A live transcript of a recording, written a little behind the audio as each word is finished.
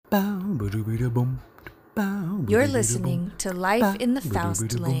You're listening to Life in the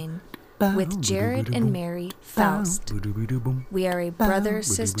Faust Lane with Jared and Mary Faust. We are a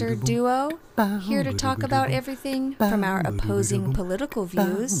brother-sister duo here to talk about everything from our opposing political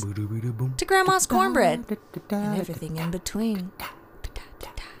views to Grandma's cornbread and everything in between.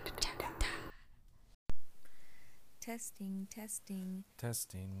 Testing.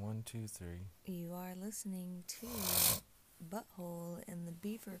 Testing, 1, 2, 3. You are listening to Butthole and the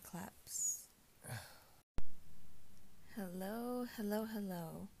Beaver Claps. Hello.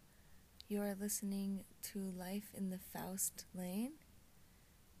 You are listening to Life in the Faust Lane.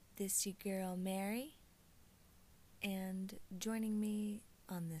 This your girl Mary, and joining me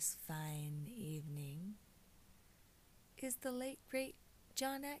on this fine evening is the late great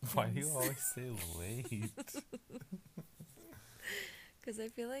John Atkins. Why do you always say late? Because I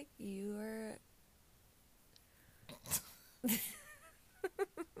feel like you are...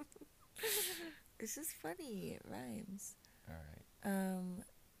 It's just funny. It rhymes. Alright.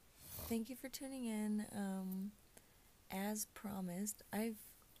 Thank you for tuning in. As promised, I've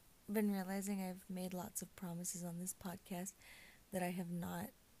been realizing I've made lots of promises on this podcast that I have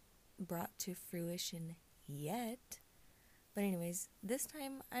not brought to fruition yet. But anyways, this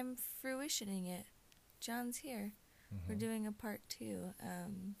time I'm fruitioning it. John's here. Mm-hmm. We're doing a part 2.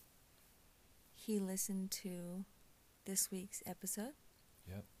 He listened to this week's episode.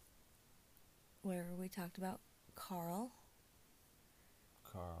 Yep. Where we talked about Carl.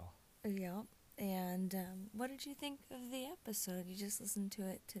 Yeah. And what did you think of the episode? You just listened to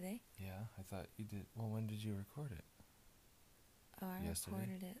it today? Yeah, I thought you did. Well, when did you record it? Oh, I Yesterday?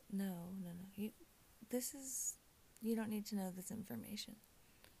 recorded it. No. You don't need to know this information.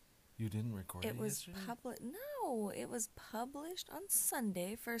 You didn't record it yesterday? No, it was published on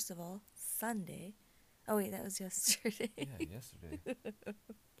Sunday, first of all. Sunday. Oh, wait, that was yesterday. Yeah, yesterday.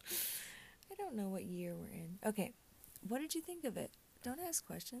 I don't know what year we're in. Okay, what did you think of it? Don't ask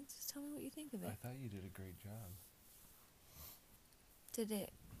questions. Just tell me what you think of it. I thought you did a great job. Did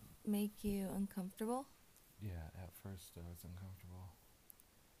it make you uncomfortable? Yeah, at first I was uncomfortable.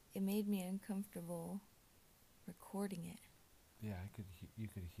 It made me uncomfortable recording it. Yeah, you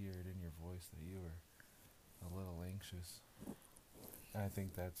could hear it in your voice that you were a little anxious. And I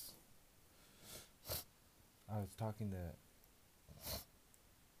think that's... I was talking to...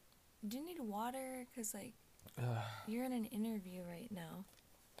 Do you need water? Because, you're in an interview right now.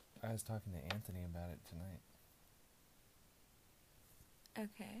 I was talking to Anthony about it tonight.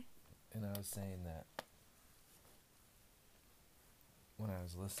 Okay. And I was saying that when I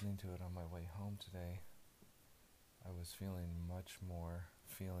was listening to it on my way home today, I was feeling much more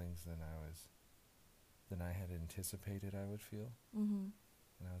feelings than I had anticipated I would feel. Mm-hmm.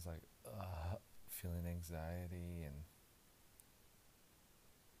 And I was like, feeling anxiety and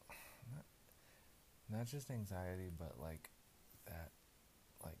not just anxiety, but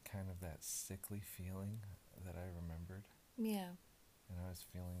kind of that sickly feeling that I remembered. Yeah. And I was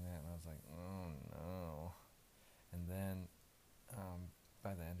feeling that, and I was like, oh no. And then,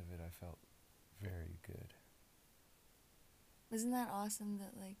 by the end of it, I felt very good. Isn't that awesome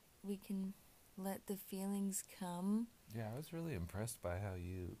that, we can let the feelings come? Yeah, I was really impressed by how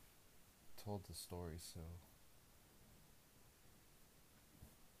you told the story, so...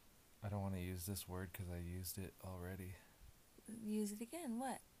 I don't want to use this word because I used it already. Use it again.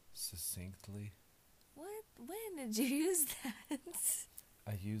 What? Succinctly. What? When did you use that?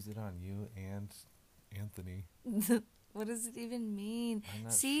 I used it on you and Anthony. What does it even mean? I'm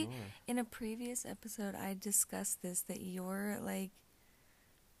not See, sure. In a previous episode, I discussed this, that you're,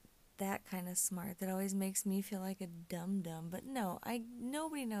 that kind of smart that always makes me feel like a dum-dum. But no,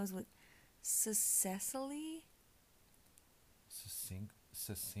 nobody knows what successfully...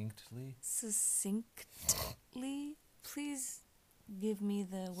 Succinctly? Succinctly? Please give me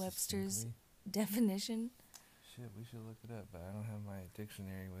the Webster's Succinctly? definition. Shit, we should look it up, but I don't have my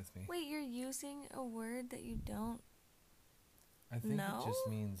dictionary with me. Wait, you're using a word that you don't I think know? it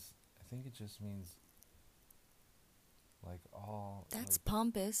just means all... That's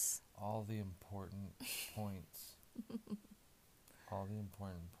pompous. All the important points. All the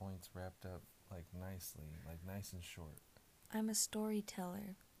important points wrapped up, nicely, nice and short. I'm a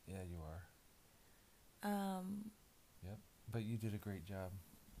storyteller. Yeah, you are. Yep. But you did a great job.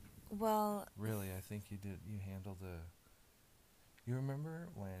 Well... Really, I think you handled You remember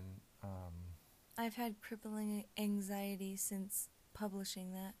when, I've had crippling anxiety since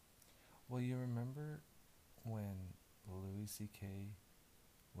publishing that. Well, you remember when Louis C.K.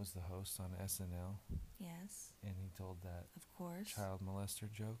 was the host on SNL? Yes. And he told that... Of course. Child molester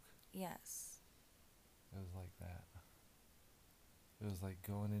joke? Yes. It was like that. it was like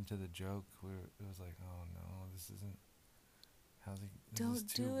going into the joke. It was like, oh no, this isn't. This is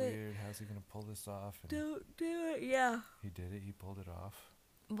too weird. How's he gonna pull this off? And don't do it. Yeah. he did it. He pulled it off.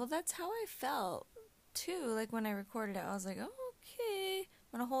 Well, that's how I felt too. Like when I recorded it, I was like, oh, okay,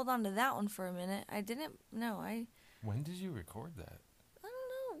 I'm gonna hold on to that one for a minute. I didn't. No, When did you record that? I don't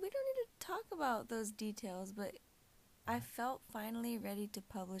know. We don't need to talk about those details, but I felt finally ready to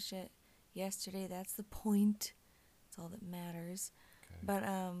publish it yesterday. That's the point. That's all that matters. Okay. But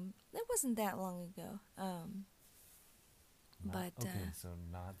it wasn't that long ago. So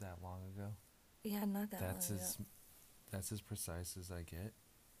not that long ago. Yeah, not that long ago. That's as precise as I get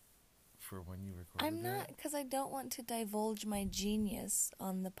for when you recorded I'm not, because I don't want to divulge my genius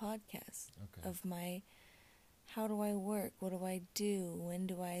on the podcast. Okay. Of my, how do I work? What do I do? When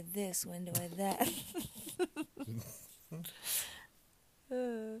do I this? When do I that?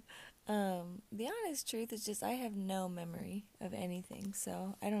 The honest truth is just I have no memory of anything,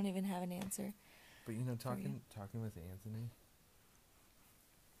 so I don't even have an answer. But talking with Anthony,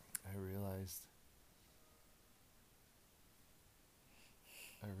 I realized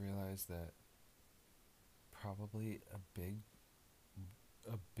that probably a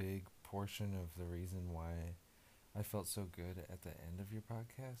big portion of the reason why I felt so good at the end of your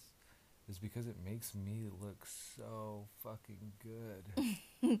podcast is because it makes me look so fucking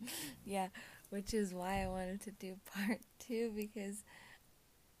good. Yeah, which is why I wanted to do part 2, because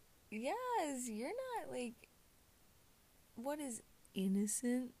yes, you're not like, what is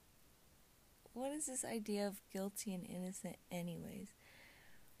innocent? What is this idea of guilty and innocent anyways?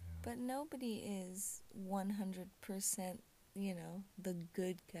 Yeah. But nobody is 100%, the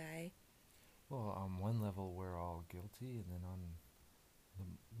good guy. Well, on one level, we're all guilty, and then on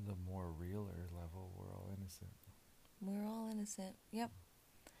the more realer level, we're all innocent. We're all innocent. Yep,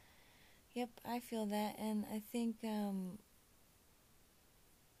 I feel that, and I think,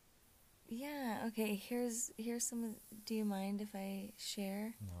 yeah, okay, here's some, do you mind if I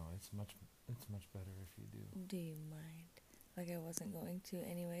share? No, it's much better if you do. Do you mind? Like I wasn't going to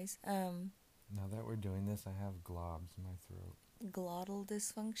anyways. Now that we're doing this, I have globs in my throat. Glottal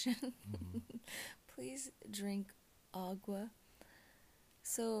dysfunction. Mm-hmm. Please drink agua.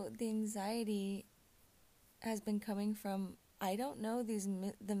 So the anxiety has been coming from, I don't know,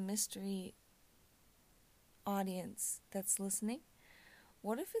 the mystery audience that's listening.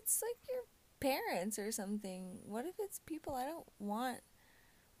 What if it's like your parents or something? What if it's people I don't want?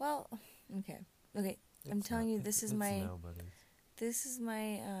 Well, okay. I'm telling you, this is my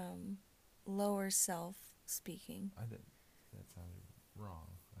lower self speaking. That sounded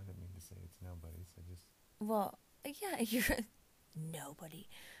wrong. I didn't mean to say it's nobody's. Well, yeah, you're nobody.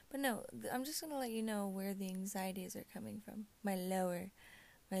 But no, I'm just going to let you know where the anxieties are coming from. My lower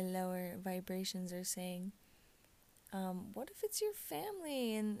vibrations are saying, what if it's your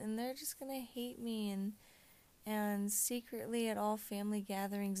family and they're just going to hate me, and secretly at all family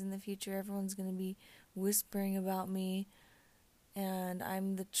gatherings in the future, everyone's going to be whispering about me, and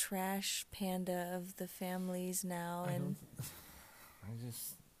I'm the trash panda of the families now.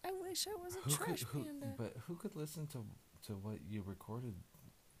 I wish I was a trash panda. But who could listen to what you recorded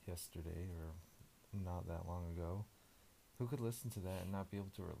yesterday or not that long ago? Who could listen to that and not be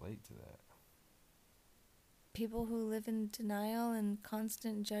able to relate to that? People who live in denial and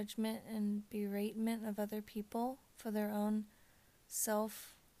constant judgment and beratement of other people for their own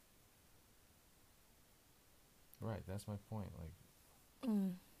self. Right, that's my point.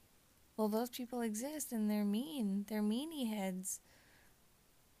 Well, those people exist, and they're mean. They're meanie heads.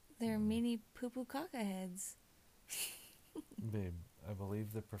 They're meanie poo-poo caca heads. Babe, I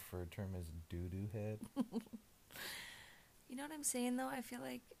believe the preferred term is doo-doo head. You know what I'm saying, though? I feel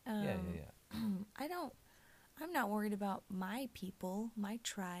like... Yeah. I'm not worried about my people, my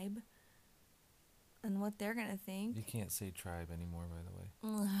tribe, and what they're going to think. You can't say tribe anymore, by the way.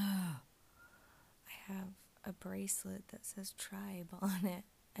 I have a bracelet that says tribe on it.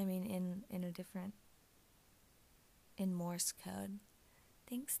 I mean, in a different... in Morse code.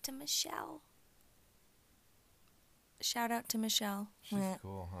 Thanks to Michelle. Shout out to Michelle. She's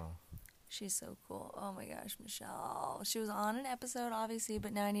cool, huh? She's so cool. Oh my gosh, Michelle. She was on an episode, obviously,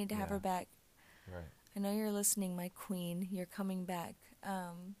 but now I need to have her back. Right. I know you're listening, my queen. You're coming back.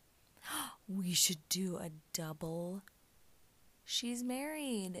 We should do a double. She's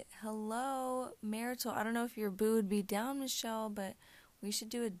married. Hello, marital. I don't know if your boo would be down, Michelle, but we should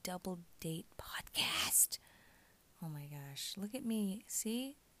do a double date podcast. Oh my gosh. Look at me.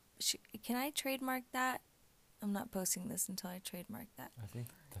 See? Can I trademark that? I'm not posting this until I trademark that. I think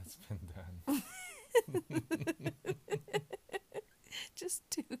that's been done. Just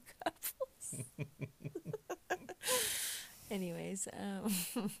 2 couples. Anyways,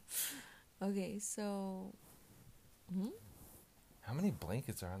 okay, so How many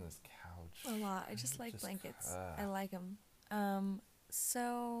blankets are on this couch? a lot. I just like blankets. I like them.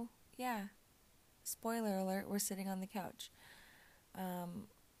 So yeah. Spoiler alert: we're sitting on the couch,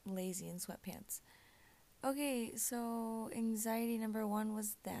 lazy in sweatpants. Okay, so anxiety number 1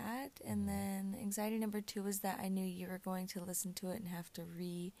 was that, and then anxiety number 2 was that I knew you were going to listen to it and have to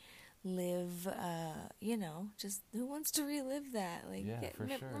relive, just who wants to relive that? Like,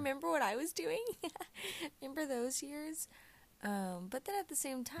 sure. Remember what I was doing? Remember those years? But then at the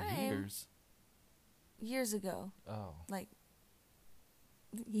same time... Years ago. Oh. Like,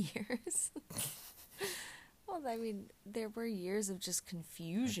 years? Well, I mean, there were years of just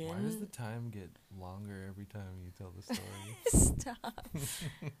confusion. Like, why does the time get longer every time you tell the story? Stop.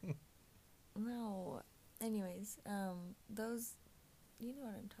 No. Anyways, those, you know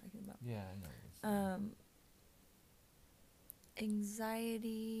what I'm talking about. Yeah, I know.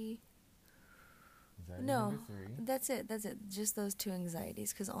 Anxiety. Number 3. That's it. Just those 2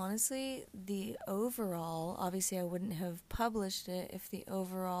 anxieties. Because honestly, the overall, obviously I wouldn't have published it if the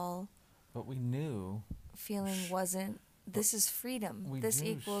overall... But we knew... feeling wasn't, this is freedom. This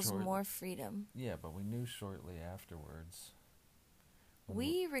equals more freedom. Yeah, but we knew shortly afterwards.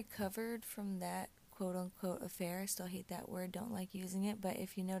 We recovered from that quote-unquote affair. I still hate that word, don't like using it, but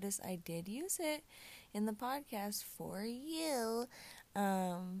if you notice, I did use it in the podcast for you.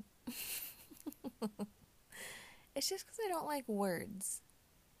 It's just because I don't like words.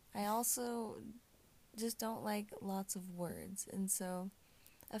 I also just don't like lots of words, and so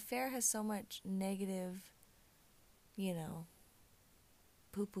affair has so much negative,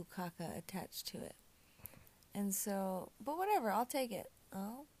 poo-poo caca attached to it. And so, but whatever, I'll take it.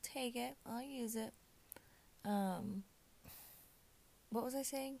 I'll use it. What was I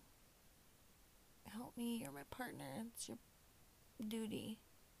saying? Help me, you're my partner. It's your duty.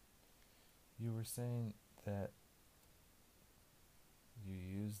 You were saying that you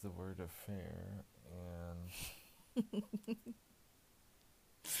use the word affair and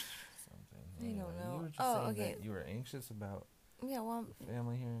something. I don't know. You were just saying that you were anxious about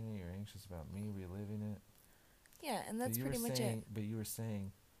family hearing it. You were anxious about me reliving it. Yeah, and that's pretty much it. But you were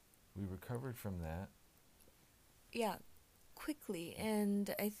saying we recovered from that. Yeah, quickly.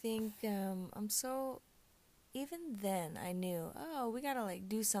 And I think even then I knew, we gotta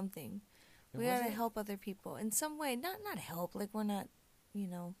do something. We gotta help other people in some way. Not help, we're not,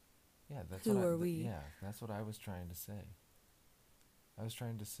 Yeah, that's who are we? Yeah, that's what I was trying to say. I was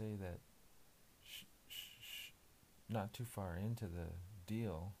trying to say that not too far into the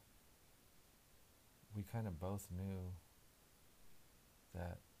deal, we kind of both knew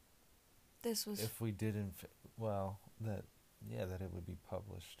that this was... if we didn't, that it would be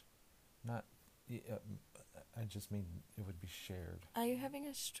published. Not, I just mean it would be shared. Are you having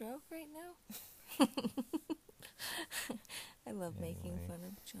a stroke right now? I love making fun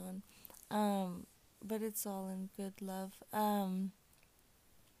of John. But it's all in good love.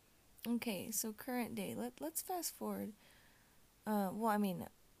 Okay, so current day. Let's fast forward.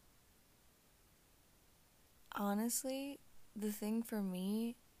 Honestly, the thing for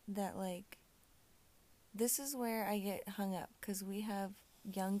me that, this is where I get hung up, because we have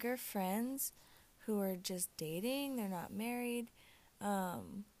younger friends who are just dating, they're not married,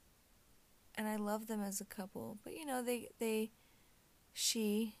 and I love them as a couple, but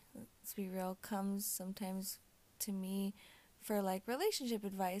she, let's be real, comes sometimes to me for relationship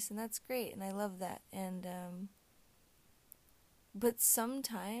advice, and that's great, and I love that, and but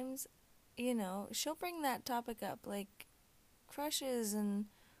sometimes, she'll bring that topic up, crushes, and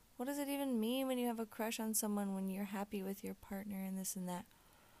what does it even mean when you have a crush on someone when you're happy with your partner and this and that.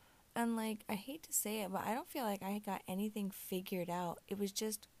 And I hate to say it, but I don't feel like I got anything figured out. It was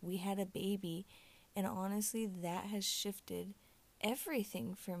just, we had a baby, and honestly, that has shifted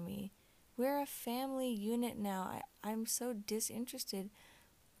everything for me. We're a family unit now. I'm so disinterested,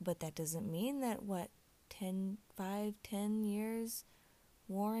 but that doesn't mean that, 10 years,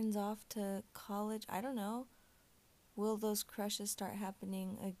 Warren's off to college, I don't know. Will those crushes start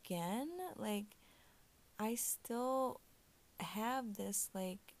happening again? I still have this,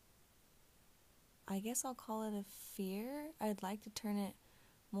 I guess I'll call it a fear. I'd like to turn it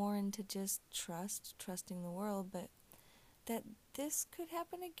more into just trusting the world, but that this could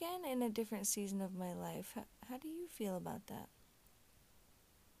happen again in a different season of my life. How do you feel about that?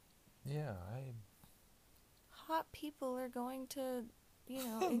 Yeah, Hot people are going to,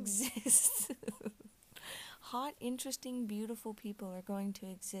 exist. Hot, interesting, beautiful people are going to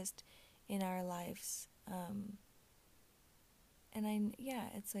exist in our lives. And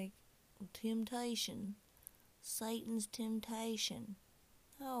it's temptation. Satan's temptation.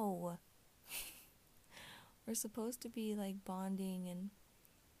 No. We're supposed to be, like, bonding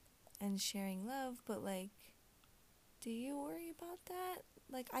and sharing love, but, like, do you worry about that?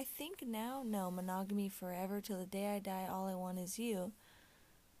 Like, I think now, no, monogamy forever till the day I die, all I want is you.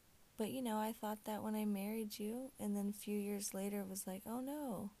 But, you know, I thought that when I married you, and then a few years later it was like, oh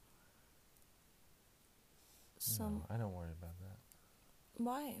no. No, I don't worry about that.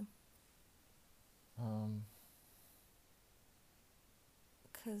 Why?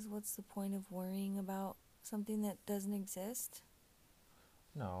 'Cause what's the point of worrying about something that doesn't exist?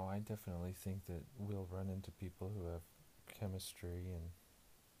 No, I definitely think that we'll run into people who have chemistry and,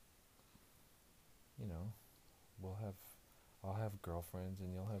 you know, I'll have girlfriends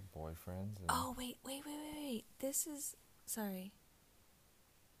and you'll have boyfriends. And Oh, wait. This is... Sorry.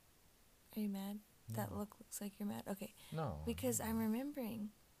 Are you mad? No. That looks like you're mad. Okay. No. Because no. I'm remembering.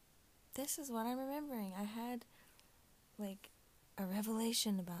 This is what I'm remembering. I had, like, a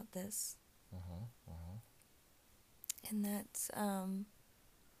revelation about this. And that's,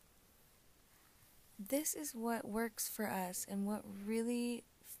 this is what works for us and what really,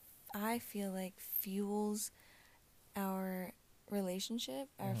 I feel like, fuels our relationship,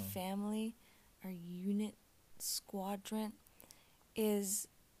 our family, our unit, squadron, is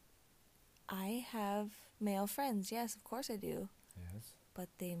I have male friends. Yes, of course I do. Yes. But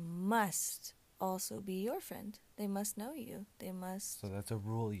they must also be your friend. They must know you. They must... So that's a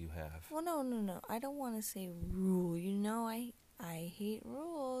rule you have. Well, no. I don't want to say rule. You know, I hate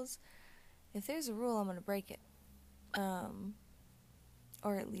rules. If there's a rule, I'm going to break it.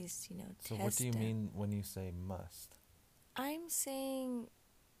 Or at least, you know, so test it. So what do you mean when you say must? I'm saying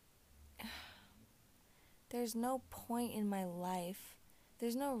there's no point in my life,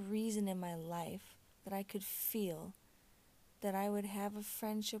 there's no reason in my life that I could feel that I would have a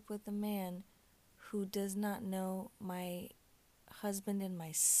friendship with a man who does not know my husband and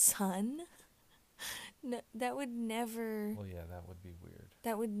my son. No, that would never... Well, yeah, that would be weird.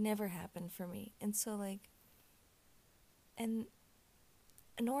 That would never happen for me. And so, like... And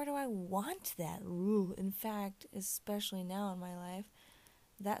nor do I want that. Ooh, in fact, especially now in my life,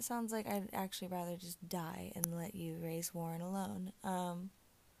 that sounds like I'd actually rather just die and let you raise Warren alone.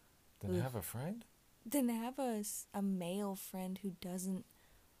 Then have a friend? Then have a male friend who doesn't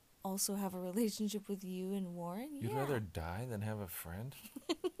also have a relationship with you and Warren. You'd rather die than have a friend?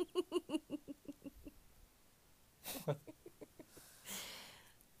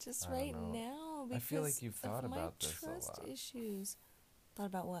 Just right now, because I feel like you've thought about this a lot. Trust issues. Thought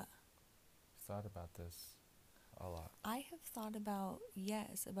about what? Thought about this a lot. I have thought about,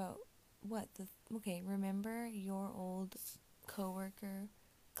 yes, about what? Okay, remember your old coworker,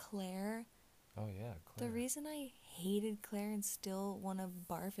 Claire? Oh, yeah, Claire. The reason I hated Claire and still want to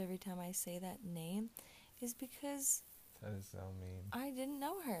barf every time I say that name is because... That is so mean. I didn't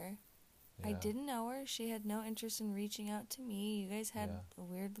know her. Yeah. I didn't know her. She had no interest in reaching out to me. You guys had a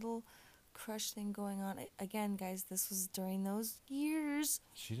weird little crush thing going on. Again, guys, this was during those years.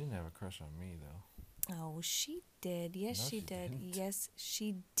 She didn't have a crush on me, though. Oh, she did. Yes, no, she did. Didn't. Yes,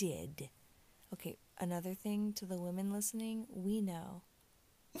 she did. Okay, another thing to the women listening, we know.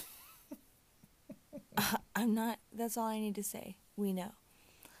 I'm not... That's all I need to say. We know.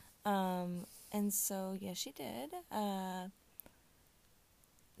 And so, yeah, she did.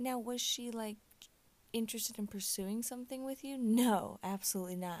 Now, was she, like, interested in pursuing something with you? No,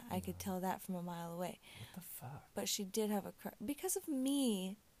 absolutely not. No. I could tell that from a mile away. What the fuck? But she did have a crush. Because of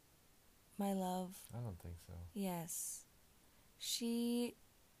me, my love. I don't think so. Yes.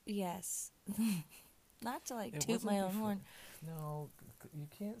 Yes. Not to, like, toot my own horn. No, you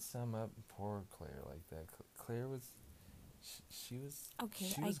can't sum up poor Claire like that. Claire was... She was... Okay,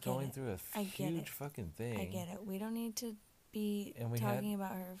 she was going through a huge fucking thing. I get it. We don't need to be talking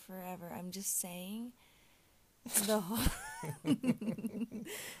about her forever. I'm just saying the whole...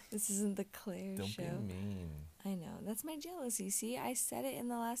 This isn't the Claire show. Don't be mean. I know. That's my jealousy. See, I said it in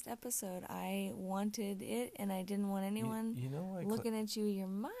the last episode. I wanted it, and I didn't want anyone looking at you. You're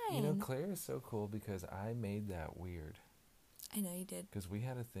mine. You know, Claire is so cool because I made that weird. I know you did. Because we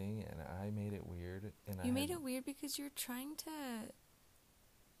had a thing, and I made it weird. And you made it weird because you're trying to...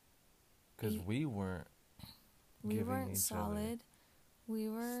 Because we weren't giving each solid. We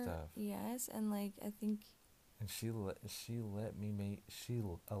were stuff. Yes, and like I think. And she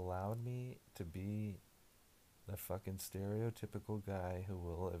allowed me to be the fucking stereotypical guy who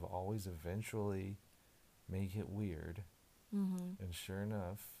will always eventually make it weird. Mm-hmm. And sure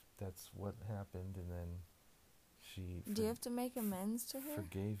enough, that's what happened. And then she. Do you have to make amends to her?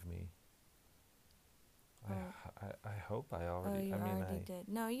 Forgave me. I hope I already. Oh, you already did.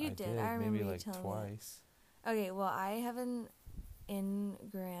 No, you did. I remember maybe you like telling twice. Okay, well, I have an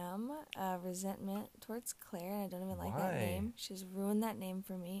engram resentment towards Claire, and I don't even like that Why? name. She's ruined that name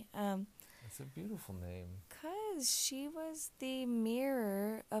for me. It's a beautiful name. 'Cause she was the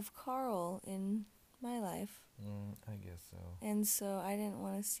mirror of Carl in my life. I guess so. And so I didn't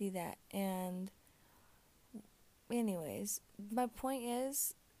want to see that. And anyways, my point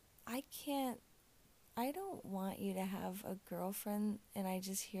is, I don't want you to have a girlfriend and I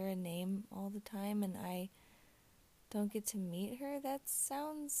just hear a name all the time and I don't get to meet her. That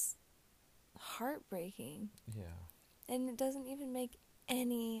sounds heartbreaking. Yeah. And it doesn't even make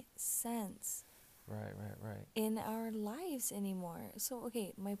any sense. Right. In our lives anymore. So,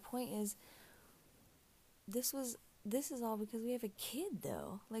 okay, my point is, this is all because we have a kid,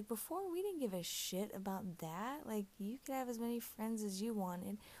 though. Like, before, we didn't give a shit about that. Like, you could have as many friends as you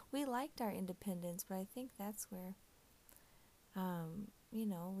wanted. We liked our independence, but I think that's where,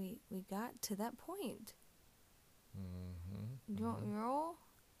 we got to that point. Do you want me to roll?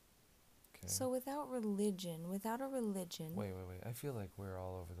 Okay. So without a religion... Wait. I feel like we're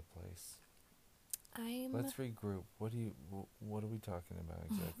all over the place. Let's regroup. What are we talking about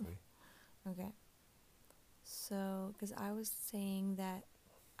exactly? Okay. So, because I was saying that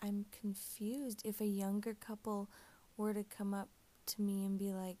I'm confused if a younger couple were to come up to me and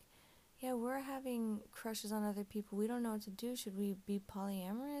be like, yeah, we're having crushes on other people. We don't know what to do. Should we be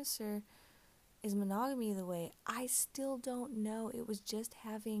polyamorous or is monogamy the way? I still don't know. It was just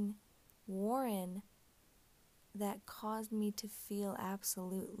having Warren that caused me to feel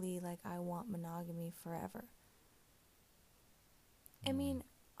absolutely like I want monogamy forever. I mean,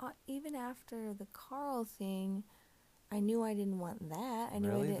 even after the Carl thing, I knew I didn't want that. I knew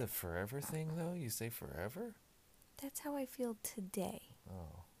really? The forever thing, though? You say forever? That's how I feel today.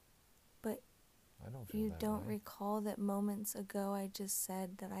 Oh. But I don't feel you that don't way. recall that moments ago I just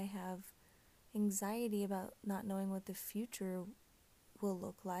said that I have anxiety about not knowing what the future will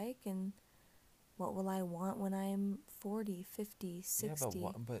look like and what will I want when I'm 40, 50, 60.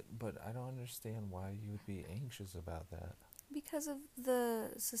 Yeah, but I don't understand why you would be anxious about that. Because of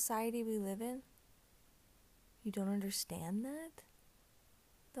the society we live in. You don't understand that?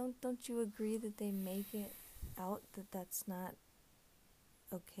 Don't you agree that they make it out that that's not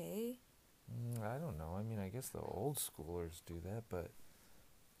okay? I don't know. I mean, I guess the old schoolers do that, but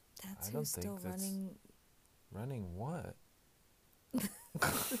That's I don't who's think still that's running what?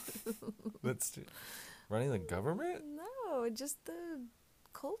 Running the government? No, just the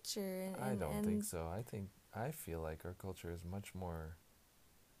culture. I don't think so. I feel like our culture is much more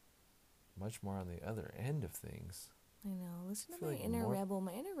on the other end of things. I know. Listen to feel my like inner more- rebel.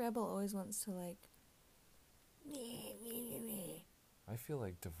 My inner rebel always wants to like. I feel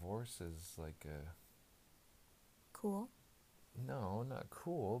like divorce is like a Cool. no, not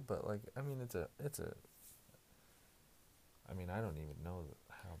cool, but like I mean it's a I mean I don't even know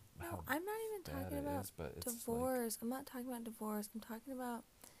how I'm not even bad talking it about is, but it's divorce. I'm not talking about divorce. I'm talking about.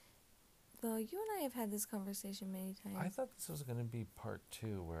 Well, you and I have had this conversation many times. I thought this was going to be part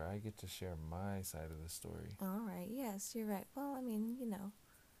 2 where I get to share my side of the story. All right. Yes, you're right. Well, I mean,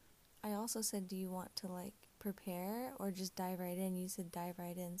 I also said, do you want to like prepare or just dive right in? You said dive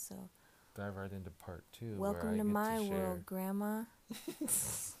right in, so. Dive right into part 2. Welcome where I to get my to share. world, Grandma.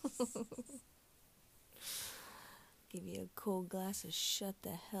 Give you a cold glass of shut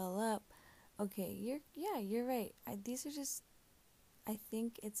the hell up. Okay, you're right. These are just. I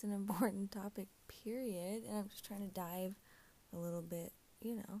think it's an important topic, period, and I'm just trying to dive a little bit,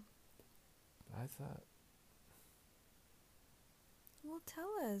 I thought. Well, tell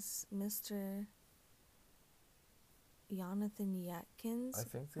us, Mr. Jonathan Yatkins. I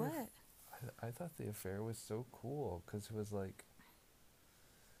think what? I thought the affair was so cool because it was like.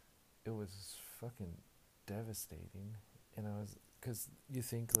 It was fucking devastating, and because you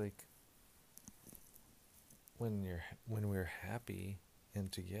think like. When we're happy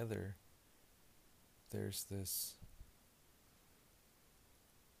and together, there's this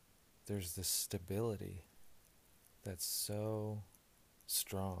stability that's so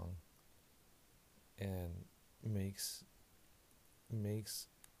strong and makes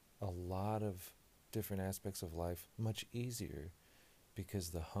a lot of different aspects of life much easier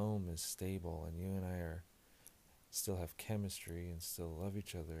because the home is stable and you and I still have chemistry and still love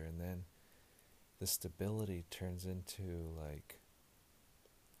each other, and then the stability turns into like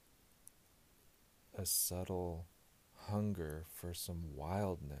a subtle hunger for some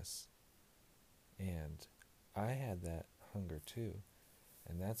wildness. And I had that hunger too.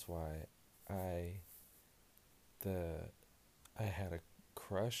 And that's why I had a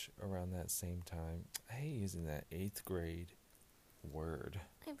crush around that same time. I hate using that 8th grade word.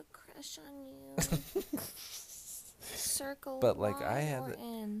 I have a crush on you. Circle But like Y I had, or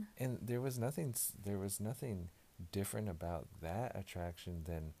N. and there was nothing different about that attraction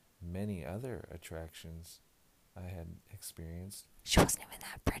than many other attractions I had experienced. She wasn't even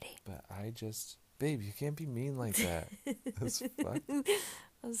that pretty. But I just, babe, you can't be mean like that. That's fuck.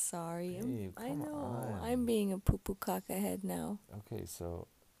 I'm sorry. Babe, I come know. on. I'm being a poo-poo cockahead now. Okay, so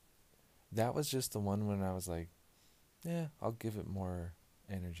that was just the one when I was like, yeah, I'll give it more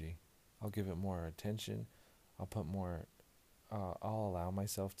energy. I'll give it more attention. I'll put more, I'll allow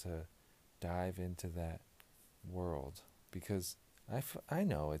myself to dive into that world because I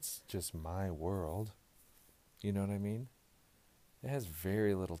know it's just my world. You know what I mean? It has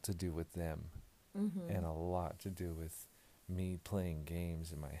very little to do with them and a lot to do with me playing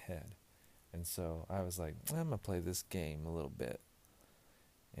games in my head. And so I was like, I'm going to play this game a little bit.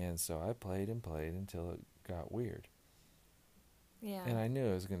 And so I played and played until it got weird. Yeah. And I knew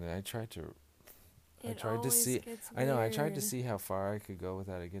it was going to, I tried to see, gets I know, I tried to weird. see how far I could go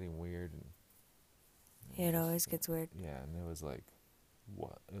without it getting weird. And It always gets weird. Yeah, and it was like,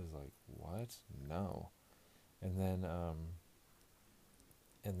 what? It was like, what? No. And then,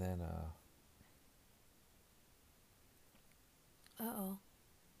 Uh-oh.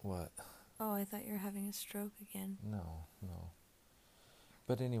 what? Oh, I thought you were having a stroke again. No.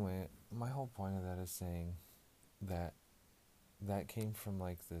 But anyway, my whole point of that is saying that came from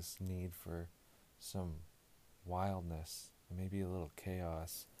like this need for some wildness, maybe a little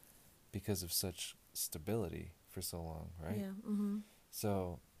chaos, because of such stability for so long, right? Yeah.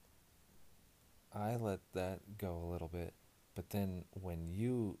 So I let that go a little bit, but then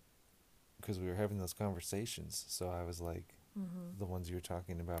because we were having those conversations, so I was like, the ones you were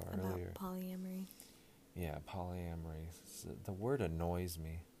talking about earlier. Polyamory. Yeah, polyamory. The word annoys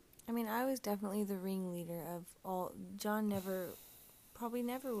me. I mean, I was definitely the ringleader of all. John probably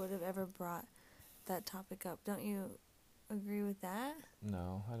never would have ever brought that topic up. Don't you agree with that?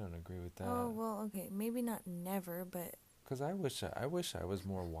 No, I don't agree with that. Oh, well, okay. Maybe not never, but... Because I wish I was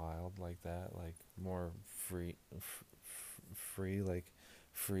more wild like that, like more free, like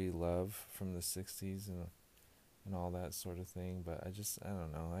free love from the 60s and all that sort of thing. But I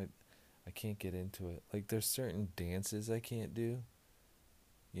don't know. I can't get into it. Like there's certain dances I can't do.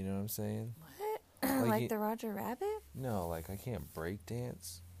 You know what I'm saying? What? Like the Roger Rabbit? No, like I can't break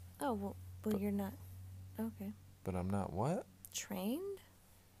dance. Oh, well, you're not... Okay. But I'm not what? Trained?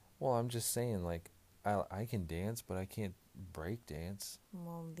 Well, I'm just saying, like, I can dance, but I can't break dance.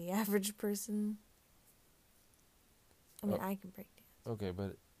 Well, the average person... I mean, I can break dance. Okay,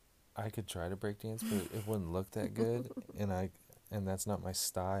 but I could try to break dance, but it wouldn't look that good, and that's not my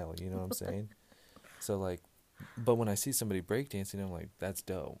style, you know what I'm saying? So, like, but when I see somebody break dancing, I'm like, that's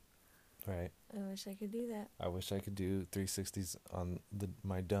dope, right? I wish I could do that. I wish I could do 360s on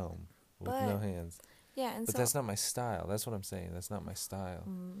my dome with no hands. Yeah, but that's not my style. That's what I'm saying. That's not my style.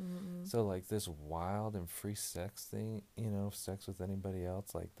 So, like, this wild and free sex thing, sex with anybody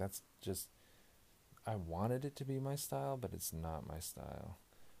else, like, that's just... I wanted it to be my style, but it's not my style.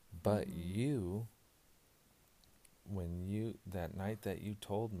 But that night that you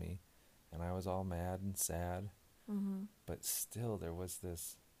told me, and I was all mad and sad, but still there was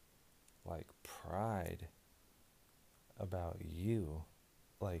this, like, pride about you,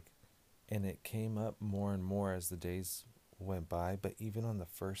 like, and it came up more and more as the days went by. But even on the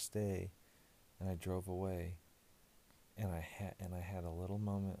first day, and I drove away, and I had a little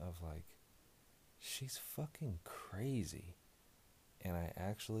moment of like, she's fucking crazy, and I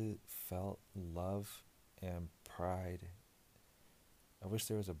actually felt love and pride. I wish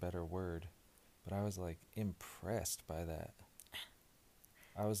there was a better word, but I was like impressed by that.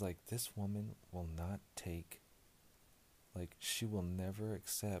 I was like, this woman will not take, like, she will never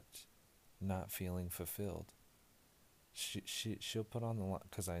accept not feeling fulfilled. She'll put on the line,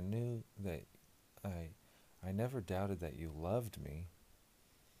 because I knew that I never doubted that you loved me,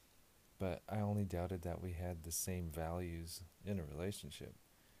 but I only doubted that we had the same values in a relationship.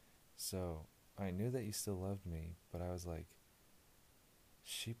 So I knew that you still loved me, but I was like,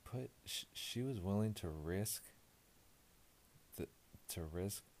 she was willing to risk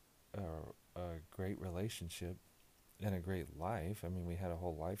a great relationship and a great life. I mean, we had a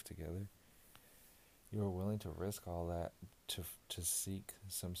whole life together. You were willing to risk all that to seek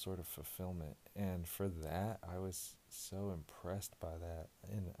some sort of fulfillment, and for that, I was so impressed by that,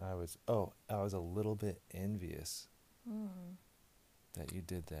 and I was a little bit envious that you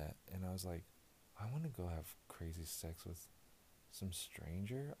did that, and I was like, I want to go have crazy sex with some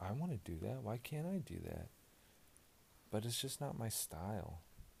stranger. I want to do that. Why can't I do that? But it's just not my style.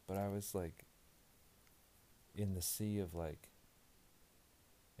 But I was like in the sea of like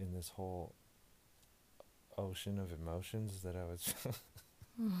in this whole ocean of emotions that I was.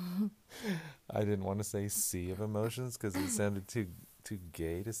 I didn't want to say sea of emotions because it sounded too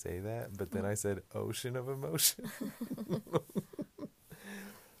gay to say that, but then I said ocean of emotion.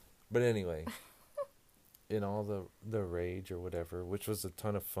 But anyway, in all the rage or whatever, which was a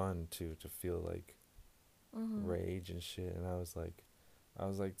ton of fun too, to feel like rage and shit, and I was like,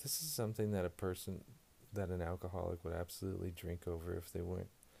 this is something that an alcoholic would absolutely drink over if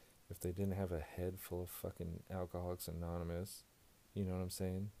they didn't have a head full of fucking Alcoholics Anonymous. You know what I'm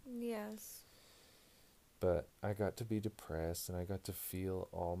saying? Yes. But I got to be depressed, and I got to feel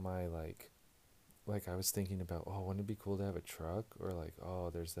all my like I was thinking about, oh, wouldn't it be cool to have a truck, or like, oh,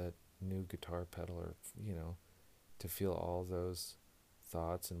 there's that new guitar pedal, or to feel all those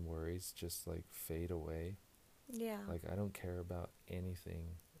thoughts and worries just like fade away. Yeah. Like, I don't care about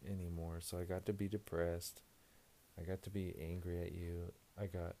anything anymore. So I got to be depressed. I got to be angry at you. I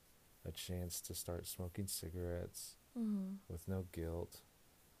got a chance to start smoking cigarettes with no guilt.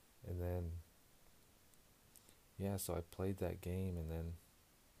 And then, yeah, so I played that game. And then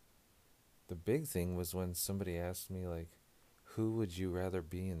the big thing was when somebody asked me, like, who would you rather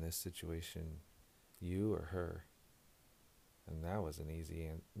be in this situation, you or her? And that was an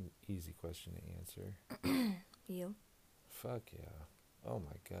easy question to answer. You. Fuck yeah. Oh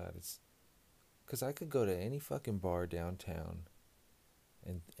my God. It's because I could go to any fucking bar downtown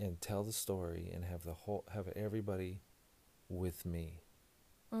and tell the story and have everybody with me.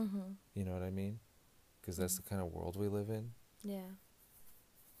 You know what I mean? Because that's the kind of world we live in. Yeah.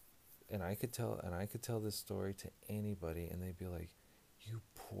 And I could tell this story to anybody, and they'd be like, "You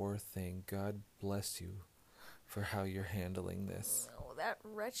poor thing. God bless you for how you're handling this." Oh, that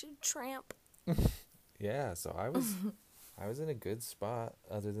wretched tramp. Yeah, so I was in a good spot,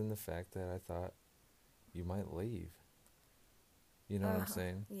 other than the fact that I thought you might leave. You know what I'm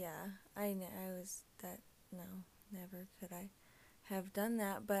saying? Yeah, I was that. No, never could I have done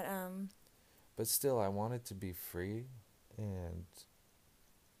that. But still, I wanted to be free, and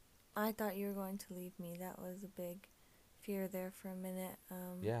I thought you were going to leave me. That was a big fear there for a minute.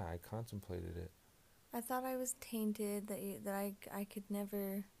 yeah, I contemplated it. I thought I was tainted. That I could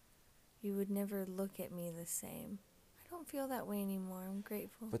never. You would never look at me the same. I don't feel that way anymore. I'm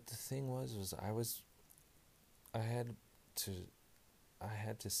grateful. But the thing was I had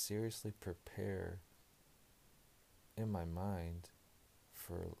to seriously prepare in my mind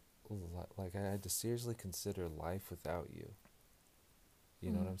for, like, I had to seriously consider life without you.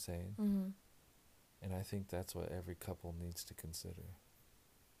 You know what I'm saying? And I think that's what every couple needs to consider.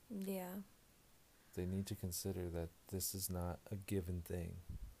 Yeah. They need to consider that this is not a given thing.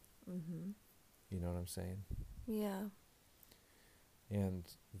 You know what I'm saying? Yeah. And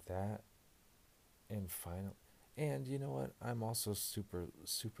that, and final, and you know what? I'm also super,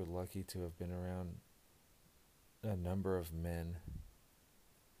 super lucky to have been around a number of men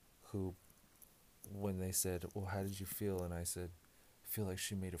who, when they said, well, how did you feel? And I said, I feel like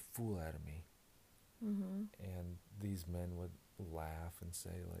she made a fool out of me. And these men would laugh and say,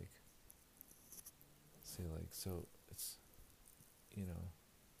 so it's, you know,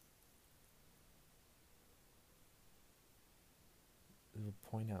 they would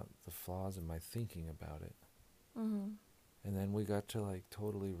point out the flaws in my thinking about it. And then we got to, like,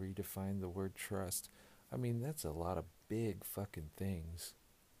 totally redefine the word trust. I mean, that's a lot of big fucking things.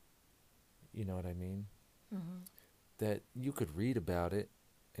 You know what I mean? That you could read about it,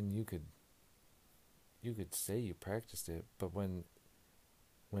 and you could say you practiced it, but when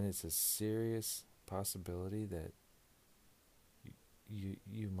it's a serious possibility that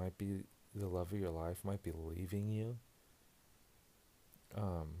you might be, the love of your life might be leaving you,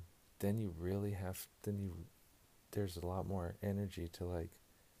 then you really there's a lot more energy to, like,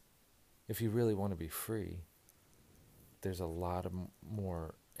 if you really want to be free, there's a lot of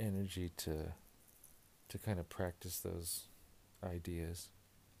more energy to kind of practice those ideas.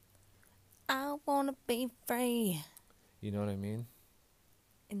 I wanna be free. You know what I mean?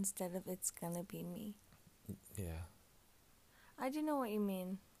 Instead of it's gonna be me. Yeah. I do know what you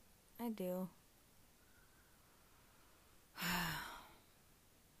mean. I do.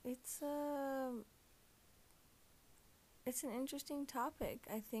 It's an interesting topic.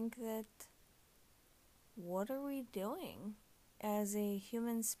 I think that what are we doing as a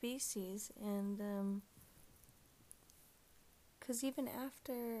human species? And because even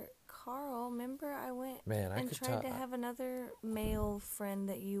after Carl, remember I went and tried to have another male friend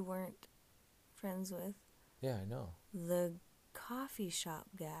that you weren't friends with. Yeah, I know. The coffee shop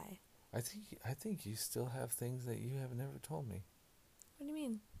guy. I think you still have things that you have never told me. What do you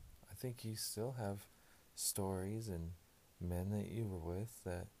mean? I think you still have stories and men that you were with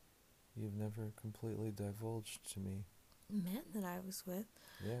that you've never completely divulged to me. Men that I was with?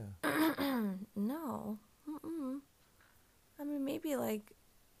 Yeah. No. Mm-mm. I mean, maybe like...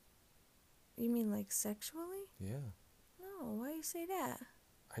 You mean like sexually? Yeah. No, why you say that?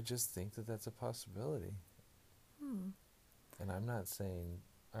 I just think that that's a possibility. Hmm. And I'm not saying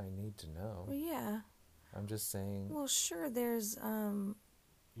I need to know. Well, yeah. I'm just saying... Well, sure, there's,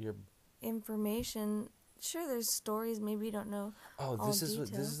 You're... information. Sure, there's stories. Maybe you don't know Oh, all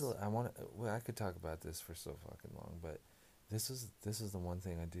details. I want to... Well, I could talk about this for so fucking long, but this is the one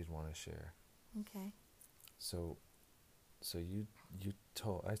thing I did want to share. Okay. So you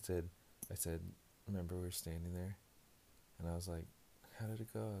told... I said, remember we were standing there? And I was like, how did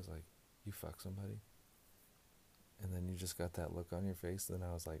it go? I was like, you fuck somebody? And then you just got that look on your face. Then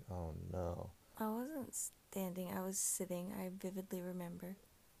I was like, oh no. I wasn't standing. I was sitting. I vividly remember.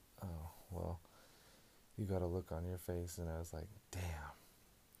 Oh, well, you got a look on your face, and I was like, damn.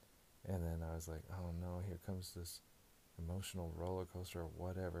 And then I was like, oh no, here comes this emotional roller coaster or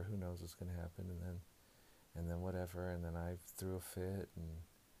whatever. Who knows what's going to happen? And then whatever. And then I threw a fit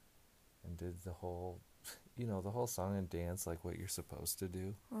and did the whole, the whole song and dance like what you're supposed to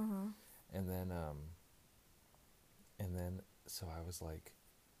do. Mm-hmm. And then, so I was like,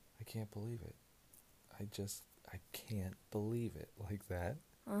 I can't believe it. I can't believe it like that.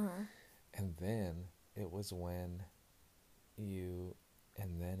 Mm-hmm. And then it was when and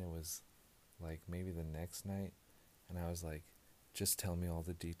then it was like maybe the next night, and I was like, just tell me all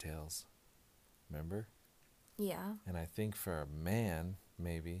the details. Remember? Yeah. And I think for a man,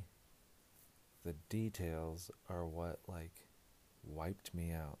 maybe, the details are what, like, wiped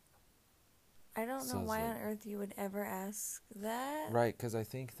me out. I don't know why on earth you would ever ask that. Right, because I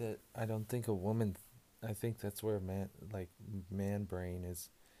think that, I don't think a woman, I think that's where man brain is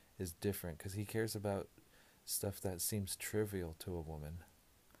different, because he cares about stuff that seems trivial to a woman.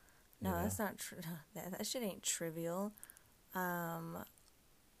 No, that's not true. That shit ain't trivial.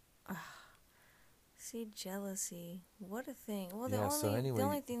 See, jealousy. What a thing. Well, the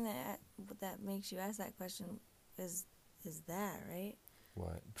only thing that makes you ask that question is that, right?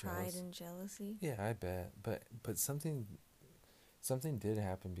 What? Pride and jealousy? Yeah, I bet. But something did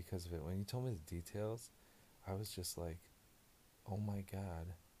happen because of it. When you told me the details, I was just like, oh my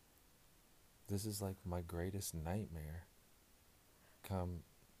God. This is like my greatest nightmare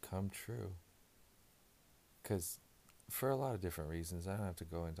come true. Because for a lot of different reasons, I don't have to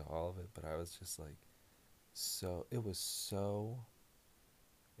go into all of it, but I was just like, it was so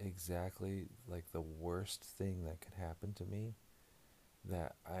exactly like the worst thing that could happen to me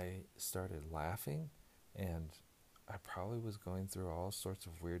that I started laughing, and I probably was going through all sorts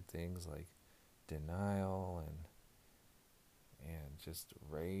of weird things like denial and just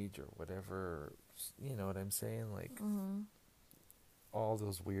rage or whatever, or, you know what I'm saying, like all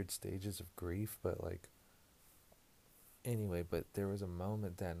those weird stages of grief. But like, anyway, but there was a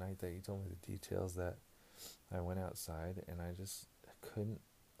moment that night that you told me the details that I went outside, and I just couldn't,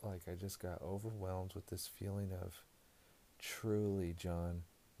 like, I just got overwhelmed with this feeling of, truly, John,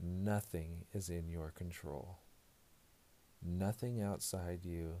 nothing is in your control. Nothing outside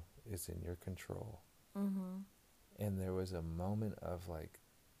you is in your control. Mm-hmm. And there was a moment of like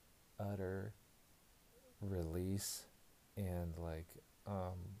utter release, and like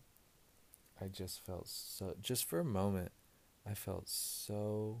I just felt so, just for a moment, I felt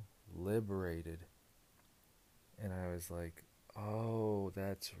so liberated. And I was like, oh,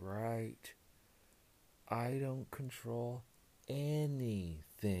 that's right. I don't control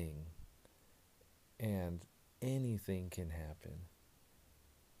anything. And anything can happen.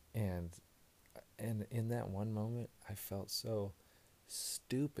 And in that one moment, I felt so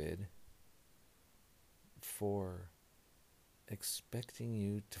stupid for expecting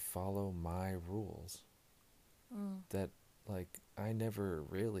you to follow my rules. That, like, I never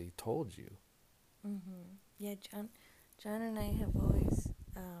really told you. Mm-hmm. Yeah, John and I have always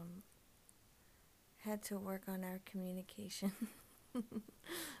had to work on our communication.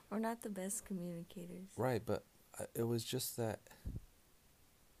 We're not the best communicators. Right, but it was just that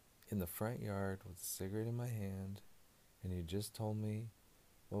in the front yard with a cigarette in my hand, and you just told me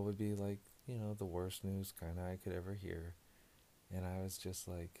what would be like, the worst news kind of I could ever hear. And I was just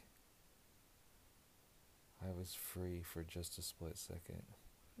like, I was free for just a split second.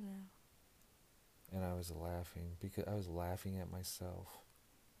 Yeah. And I was laughing because I was laughing at myself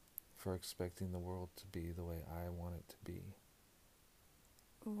for expecting the world to be the way I want it to be.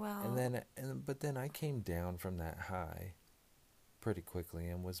 Well. But then I came down from that high pretty quickly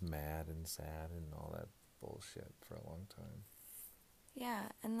and was mad and sad and all that bullshit for a long time. Yeah,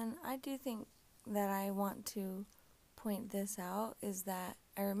 and then I do think that I want to point this out is that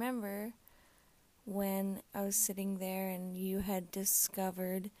I remember when I was sitting there and you had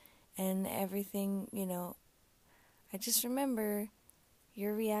discovered and everything, I just remember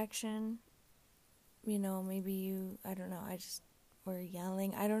your reaction, maybe you, I don't know, I just were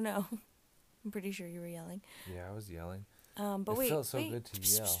yelling. I don't know. I'm pretty sure you were yelling. Yeah, I was yelling. But it felt so good to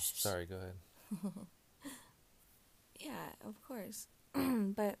yell. Sorry, go ahead. Yeah, of course.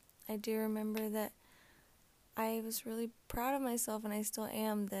 But I do remember that I was really proud of myself, and I still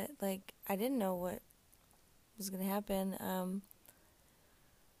am, that, like, I didn't know what was going to happen.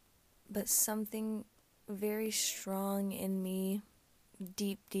 But something very strong in me,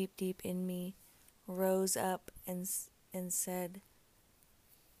 deep, deep, deep in me, rose up and said,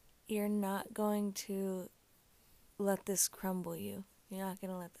 you're not going to let this crumble you. You're not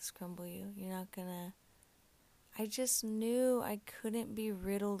going to let this crumble you. You're not going to... I just knew I couldn't be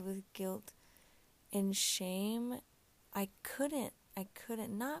riddled with guilt and shame. I couldn't.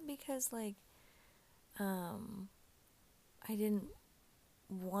 Not because, like, I didn't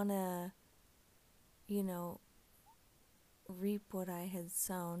want to, reap what I had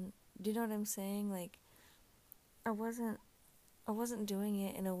sown. Do you know what I'm saying? Like, I wasn't doing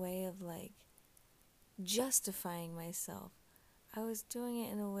it in a way of, like, justifying myself. I was doing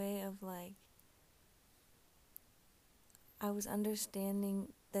it in a way of, like, I was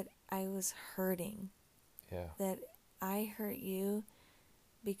understanding that I was hurting. Yeah. That I hurt you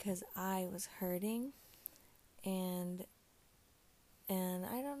because I was hurting. And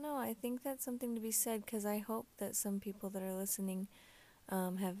I don't know, I think that's something to be said, because I hope that some people that are listening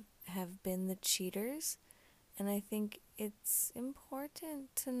have been the cheaters. And I think it's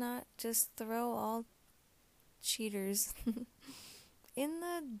important to not just throw all cheaters in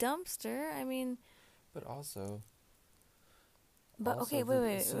the dumpster. I mean... But also... But, okay,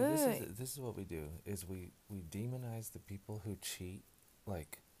 wait. This is what we do, is we demonize the people who cheat.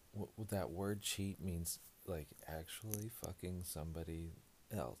 Like, that word cheat means, like, actually fucking somebody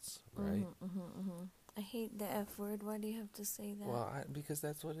else, right? I hate the F word. Why do you have to say that? Well, because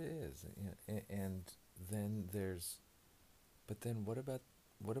that's what it is. And then there's... But then what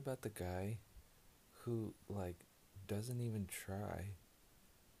about the guy who, like, doesn't even try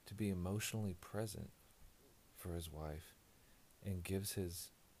to be emotionally present for his wife, and gives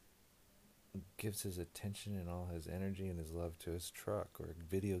his attention and all his energy and his love to his truck or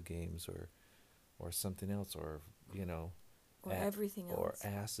video games or something else, or or everything else, or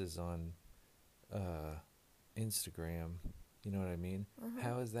asses on Instagram? You know what I mean?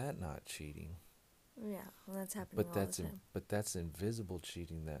 How is that not cheating? Yeah, well, that's happening all the time. But that's invisible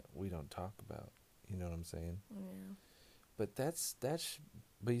cheating that we don't talk about. You know what I'm saying? Yeah. But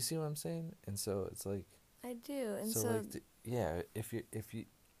but you see what I'm saying? And so it's like... I do, and so like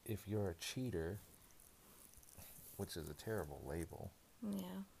if you're a cheater, which is a terrible label.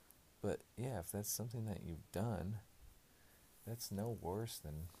 Yeah. But yeah, if that's something that you've done, that's no worse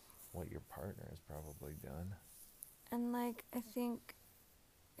than what your partner has probably done. And, like, I think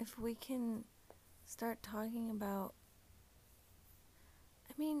if we can start talking about...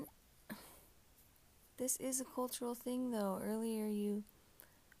 I mean, this is a cultural thing, though. Earlier you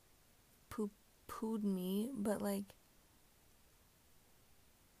pooed me, but, like,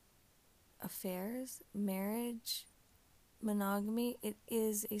 affairs, marriage, monogamy, it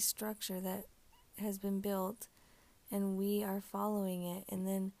is a structure that has been built, and we are following it. And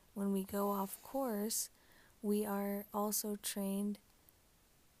then when we go off course, we are also trained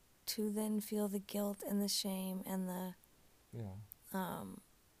to then feel the guilt and the shame and the... Yeah.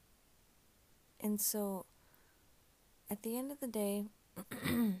 And so, at the end of the day,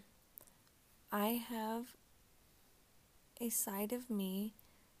 I have a side of me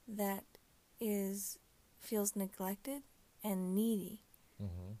that feels neglected and needy.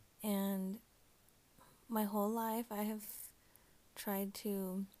 And my whole life I have tried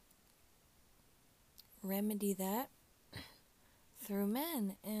to remedy that through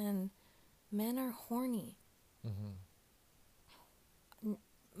men, and men are horny.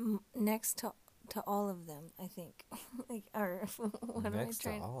 Next to all of them, I think. Like, or what am I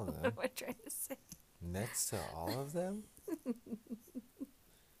trying to say? Next to all of them?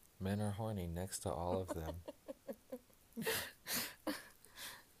 Men are horny next to all of them.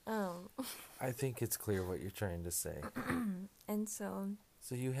 I think it's clear what you're trying to say. And so...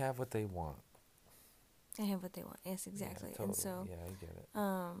 So you have what they want. I have what they want. Yes, exactly. Yeah, totally. And so... Yeah, I get it.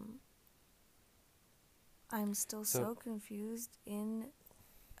 I'm still so confused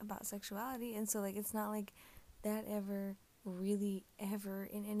about sexuality, and so, like, it's not like that ever really ever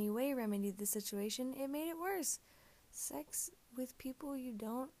in any way remedied the situation. It made it worse. Sex with people you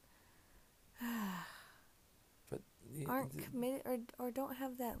don't... aren't committed or don't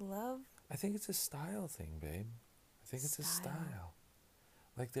have that love. I think it's a style thing, babe. I think it's a style.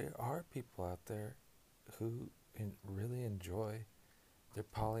 Like, there are people out there who really enjoy their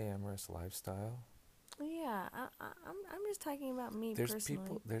polyamorous lifestyle. Yeah, I'm just talking about me personally.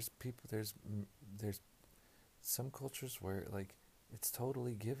 There's some cultures where, like, it's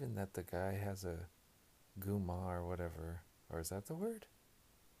totally given that the guy has a guma or whatever. Or is that the word?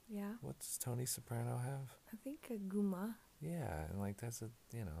 Yeah. What does Tony Soprano have? I think a guma. Yeah, and like that's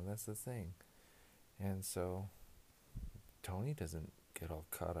the thing. And so Tony doesn't get all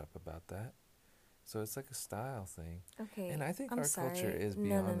caught up about that. So it's like a style thing. Okay. And I think I'm our sorry. culture is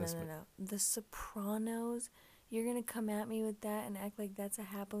beyond this. No. The Sopranos, you're going to come at me with that and act like that's a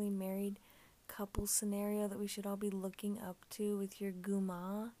happily married couple scenario that we should all be looking up to with your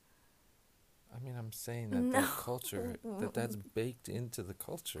guma? I mean, I'm saying that that culture, that's baked into the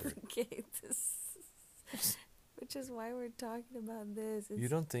culture. Okay, which is why we're talking about this. You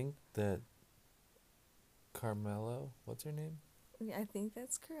don't think that Carmelo, what's her name? I think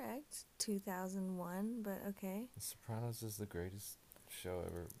that's correct. 2001, but okay. The Sopranos is the greatest show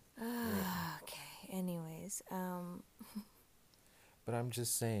ever. Okay, anyways. But I'm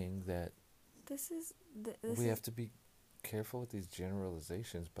just saying that we have to be careful with these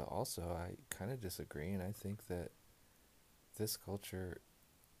generalizations, but also I kind of disagree, and I think that this culture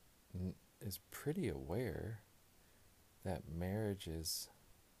is pretty aware that marriage is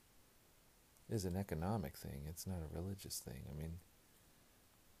an economic thing. It's not a religious thing. I mean,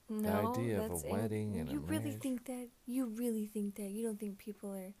 no, the idea of a wedding and a marriage. You really think that? You really think that? You don't think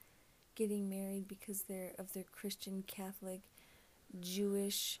people are getting married because they're of their Christian, Catholic,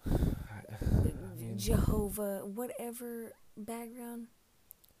 Jewish, Jehovah, whatever background?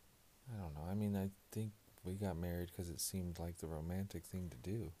 I don't know. I mean, I think we got married because it seemed like the romantic thing to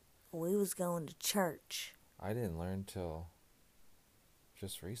do. We was going to church. I didn't learn till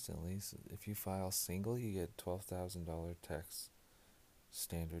just recently. So if you file single, you get $12,000 tax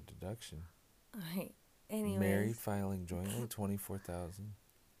standard deduction. Right. Anyways. Married filing jointly, $24,000.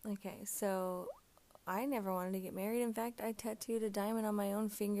 Okay, so I never wanted to get married. In fact, I tattooed a diamond on my own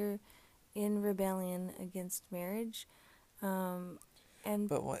finger in rebellion against marriage. But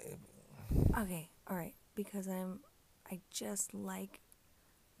why? Okay, all right, because I just like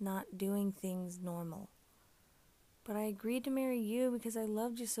not doing things normal. But I agreed to marry you because I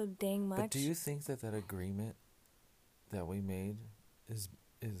loved you so dang much. But do you think that agreement that we made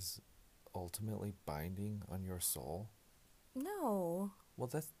is ultimately binding on your soul? No. Well,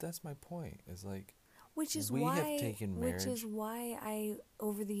 that's my point. Is like, which is we why have taken marriage. Which is why I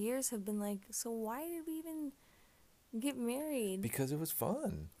over the years have been like, so why did we even get married? Because it was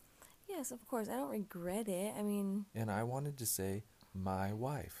fun. Yes, of course. I don't regret it. I mean. And I wanted to say my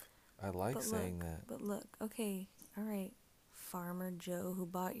wife. I like saying that. But look, okay, all right, Farmer Joe who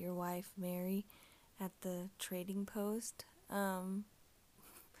bought your wife Mary at the trading post.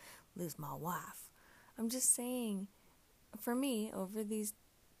 Lose my wife. I'm just saying, for me, over these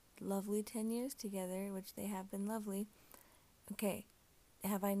lovely 10 years together, which they have been lovely, okay,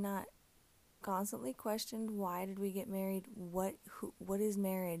 have I not constantly questioned why did we get married? What is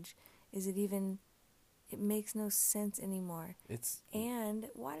marriage? Is it even... It makes no sense anymore. And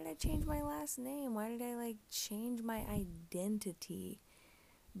why did I change my last name? Why did I, change my identity?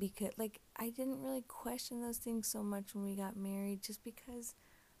 Because, I didn't really question those things so much when we got married, just because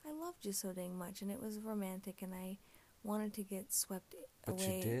I loved you so dang much, and it was romantic, and I wanted to get swept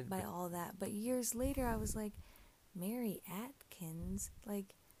away by all that. But years later, I was like, Mary Atkins?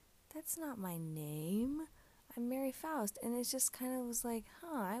 That's not my name. I'm Mary Faust. And it just kind of was like,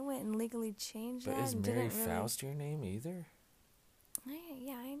 I went and legally changed that. But is Mary Faust your name either?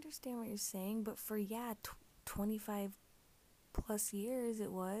 I understand what you're saying, but for, 25 plus years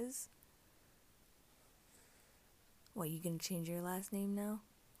it was. What, you gonna change your last name now?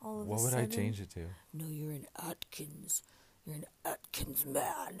 All of a sudden? What would I change it to? No, you're an Atkins. You're an Atkins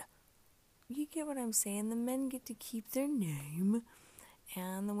man. You get what I'm saying? The men get to keep their name,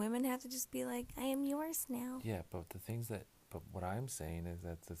 and the women have to just be like, I am yours now. Yeah, but what I'm saying is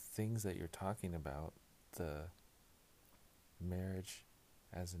that the things that you're talking about, the marriage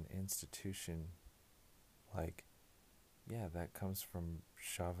as an institution, that comes from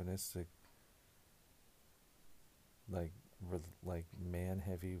chauvinistic,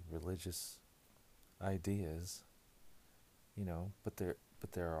 man-heavy religious ideas, but there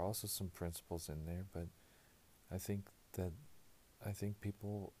are also some principles in there, but I think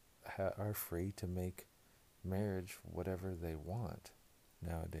people are free to make marriage whatever they want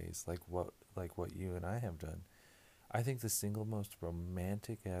nowadays, like what you and I have done. I think the single most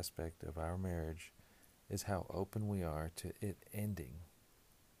romantic aspect of our marriage is how open we are to it ending.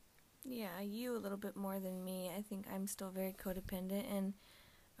 Yeah, you a little bit more than me. I think I'm still very codependent, and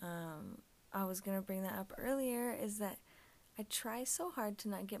I was going to bring that up earlier, is that I try so hard to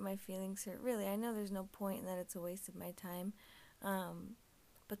not get my feelings hurt. Really, I know there's no point and that it's a waste of my time.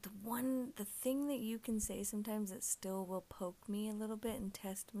 But the thing that you can say sometimes that still will poke me a little bit and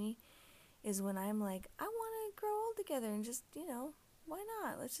test me is when I'm like, I want to grow old together and just, why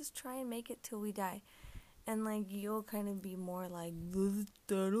not? Let's just try and make it till we die. And, like, you'll kind of be more like,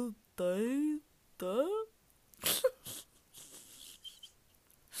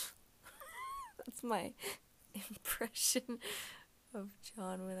 that's my impression of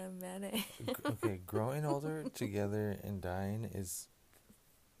John when I'm mad at him. Okay, growing older together and dying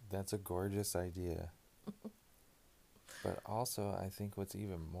that's a gorgeous idea. But also, I think what's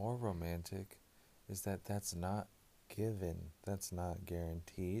even more romantic is that that's not given, that's not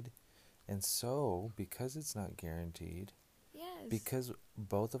guaranteed. And so, because it's not guaranteed, Yes. because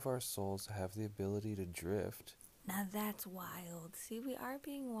both of our souls have the ability to drift. Now that's wild. See, we are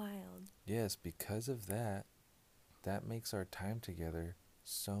being wild. Yes, because of that makes our time together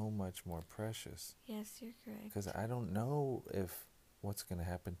so much more precious. Yes, you're correct. Because I don't know if what's going to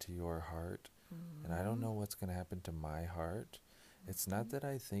happen to your heart, and I don't know what's going to happen to my heart. It's not that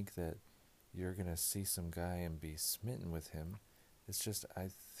I think that you're going to see some guy and be smitten with him. It's just I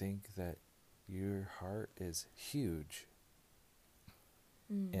think that your heart is huge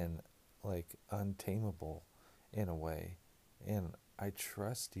and, like, untamable in a way. And I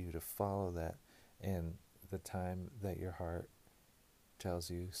trust you to follow that. And the time that your heart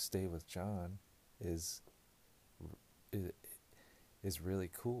tells you stay with John is really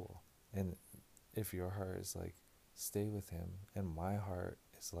cool. And if your heart is like stay with him and my heart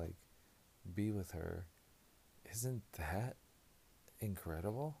is like be with her, isn't that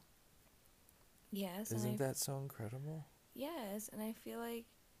incredible? Yes. Isn't that so incredible? Yes, and I feel like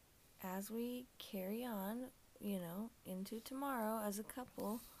as we carry on, into tomorrow as a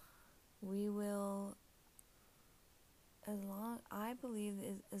couple, we will, I believe,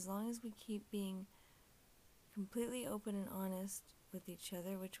 as long as we keep being completely open and honest with each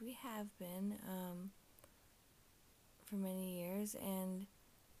other, which we have been for many years, and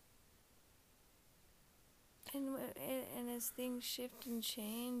as things shift and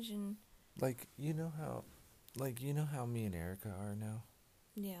change, and like you know how me and Erica are now.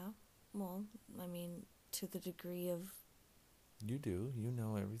 Yeah, well, I mean, to the degree of... You do. You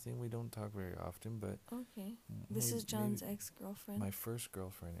know everything. We don't talk very often, but... Okay. This is John's ex-girlfriend. My first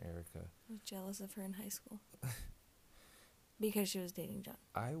girlfriend, Erica. I was jealous of her in high school. Because she was dating John.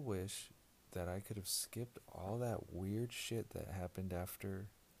 I wish that I could have skipped all that weird shit that happened after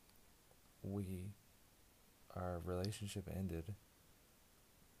our relationship ended,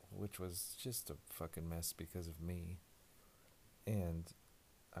 which was just a fucking mess because of me. And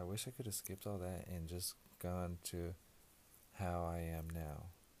I wish I could have skipped all that and just gone to how I am now,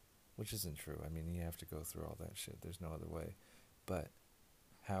 which isn't true. I mean, you have to go through all that shit. There's no other way. But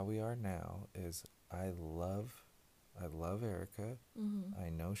how we are now is I love Erica. Mm-hmm. I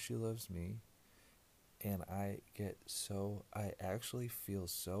know she loves me. And I actually feel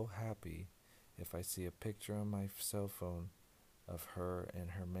so happy if I see a picture on my cell phone of her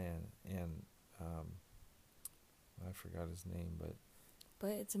and her man. And I forgot his name, but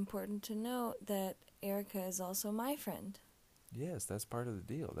it's important to note that Erica is also my friend. Yes, that's part of the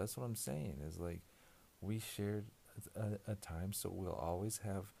deal. That's what I'm saying, is like we shared a time, so we'll always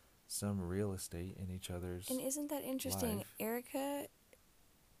have some real estate in each other's. And isn't that interesting? Life. Erica,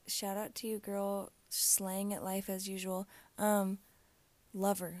 shout out to you, girl, slaying at life as usual.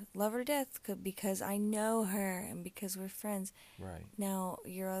 Love her to death because I know her and because we're friends. Right. Now,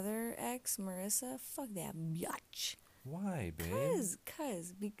 your other ex, Marissa, fuck that bitch. Why, babe?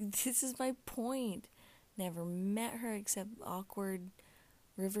 Cause this is my point. Never met her except awkward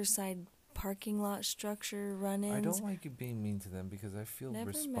Riverside parking lot structure run-ins. I don't like you being mean to them because I feel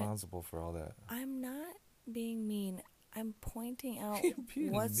responsible for all that. I'm not being mean. I'm pointing out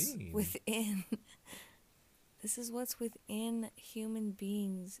being what's mean. within. This is what's within human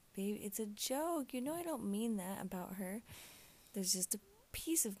beings, babe. It's a joke. I don't mean that about her. There's just a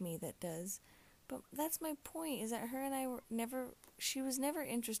piece of me that does. But that's my point, is that her and I were she was never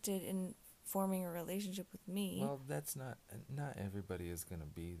interested in forming a relationship with me. Well, that's not everybody is going to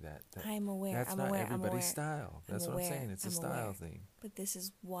be that. I'm aware. That's not everybody's style. That's what I'm saying. It's a style thing. But this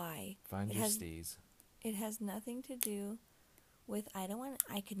is why. Find your steez. It has nothing to do with, I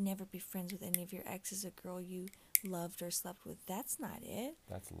could never be friends with any of your exes, a girl you loved or slept with. That's not it.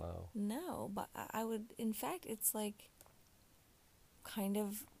 That's low. No, but I would, in fact, it's like kind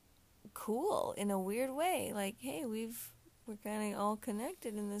of cool in a weird way. Like, hey, we're kind of all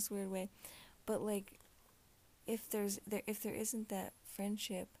connected in this weird way. But like, if there isn't that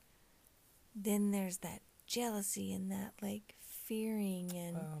friendship, then there's that jealousy and that like fearing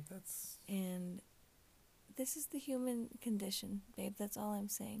and this is the human condition, babe. That's all I'm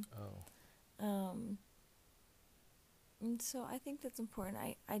saying. And so I think that's important.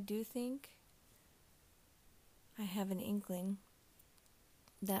 I do think I have an inkling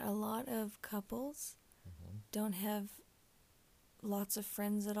that a lot of couples don't have lots of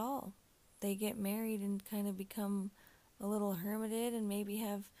friends at all. They get married and kind of become a little hermited and maybe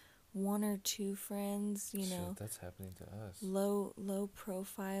have one or two friends, you know. Shit, that's happening to us. Low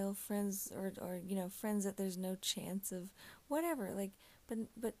profile friends or you know, friends that there's no chance of whatever. Like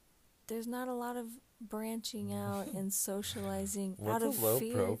but there's not a lot of branching out and socializing out of low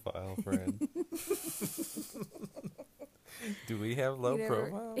fear. Profile friend? Do we have low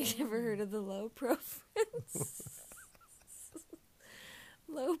profile? You ever heard of the low pro friends?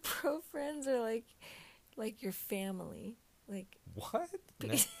 Low pro friends are like your family. Like what?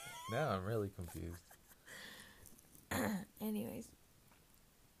 Now I'm really confused. Anyways,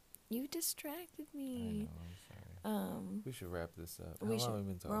 you distracted I me. know, I'm sorry. We should wrap this up. How long have we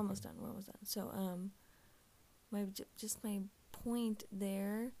been talking? We're almost done. So my point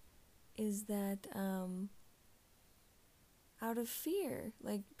there is that out of fear,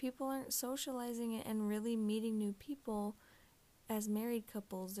 like people aren't socializing and really meeting new people as married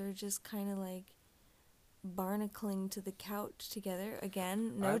couples. They're just kind of like barnacling to the couch together.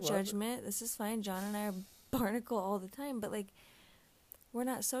 Again, no judgment. This is fine. John and I are barnacle all the time, but like we're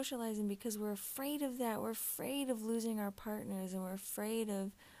not socializing because we're afraid of that. We're afraid of losing our partners, and we're afraid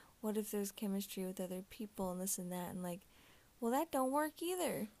of what if there's chemistry with other people and this and that, and like, well, that don't work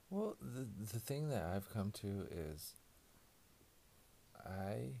either. Well, the thing that I've come to is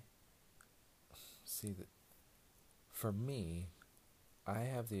I see that for me, I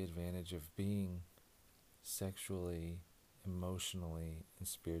have the advantage of being sexually, emotionally, and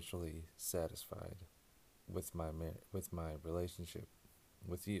spiritually satisfied with my relationship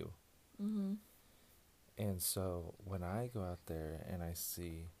with you. Mm-hmm. And so when I go out there and I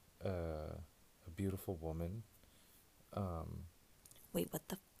see a beautiful woman, wait, what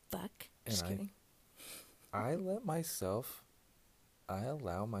the fuck? Just and kidding. I allow myself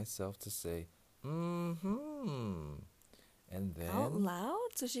to say, mm-hmm. And then out loud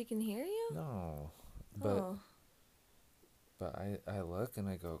so she can hear you? No. But I look and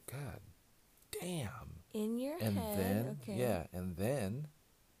I go, God damn. In your and head. Then, okay. Yeah, and then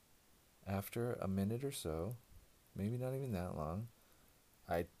after a minute or so, maybe not even that long,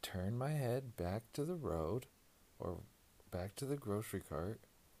 I turn my head back to the road or back to the grocery cart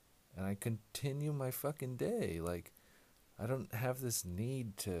and I continue my fucking day. Like, I don't have this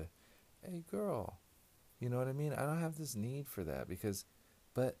need to, hey girl, you know what I mean? I don't have this need for that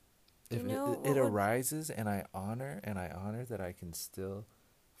but if it arises and I honor that I can still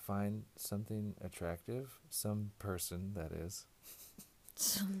find something attractive, some person that is,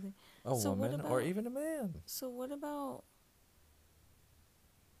 something. A woman or even a man. So what about,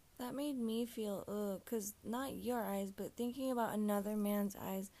 that made me feel, because not your eyes, but thinking about another man's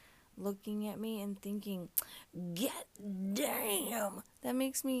eyes looking at me and thinking, God damn, that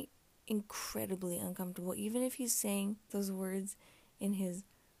makes me incredibly uncomfortable, even if he's saying those words in his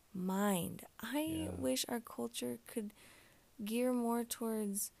mind. I wish our culture could gear more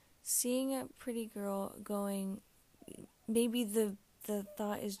towards seeing a pretty girl going, maybe the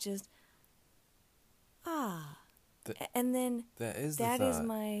thought is just, and then that is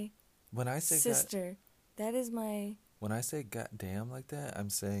my when I say sister. That is my, when I say God damn like that, I'm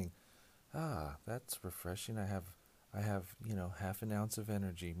saying, that's refreshing. I have, half an ounce of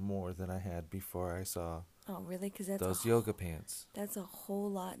energy more than I had before I saw. Oh, really? Because that's those yoga pants. That's a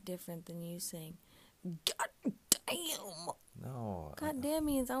whole lot different than you saying, God damn. No. God damn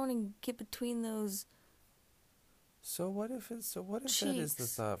means I want to get between those. So what if cheeks. That is the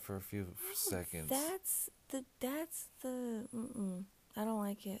thought for a few seconds? That's the. I don't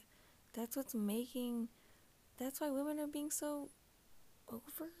like it. That's why women are being so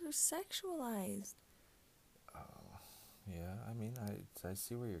over-sexualized. Yeah, I mean, I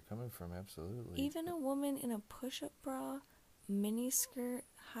see where you're coming from, absolutely. Even a woman in a push-up bra, mini skirt,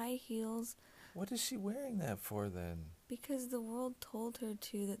 high heels. What is she wearing that for then? Because the world told her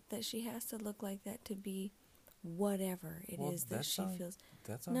to, that she has to look like that to be whatever it is that she feels.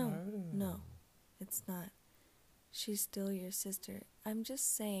 That's unheard of. No, it's not. She's still your sister. I'm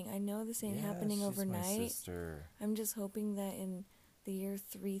just saying, I know this ain't happening overnight. My sister. I'm just hoping that in the year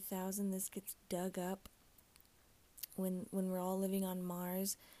 3000 this gets dug up when we're all living on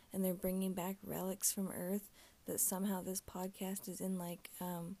Mars and they're bringing back relics from Earth, that somehow this podcast is in like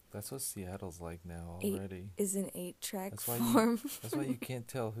That's what Seattle's like now already. Is in 8-track That's form. That's why you can't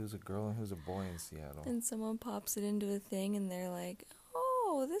tell who's a girl and who's a boy in Seattle. And someone pops it into a thing, and they're like,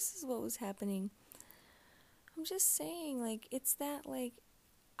 "Oh, this is what was happening." I'm just saying, like, it's that, like,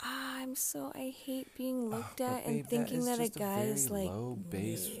 I hate being looked at and thinking that a guy is like low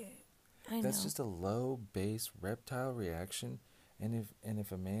base. I know. That's just a low base reptile reaction, and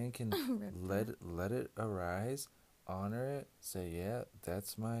if a man can let it arise, honor it, say, yeah,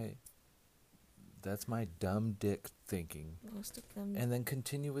 that's my dumb dick thinking. Most of them. And then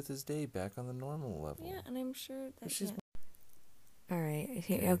continue with his day back on the normal level. Yeah, and I'm sure that. She's All right.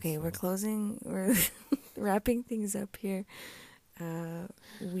 Okay, so we're wrapping things up here.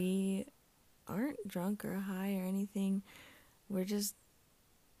 We aren't drunk or high or anything.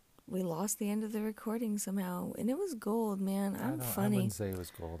 We lost the end of the recording somehow, and it was gold, man. I'm funny. I wouldn't say it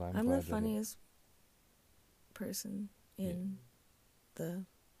was gold. I'm the funniest person in the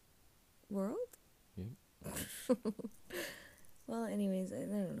world. Yeah. Well, anyways, I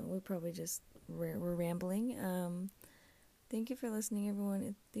don't know. We probably just we're rambling. Thank you for listening,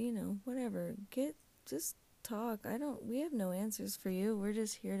 everyone. Whatever. Just talk. We have no answers for you. We're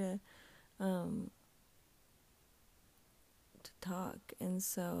just here to talk. And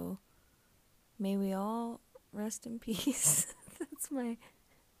so may we all rest in peace. That's my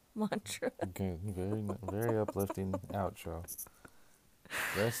mantra. Okay, very uplifting outro.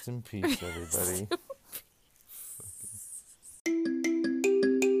 Rest in peace, everybody.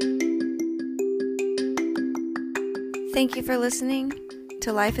 Thank you for listening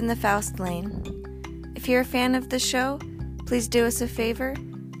to Life in the Faust Lane. If you're a fan of the show, please do us a favor,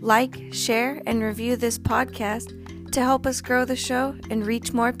 like, share, and review this podcast to help us grow the show and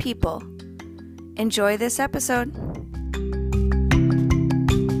reach more people. Enjoy this episode.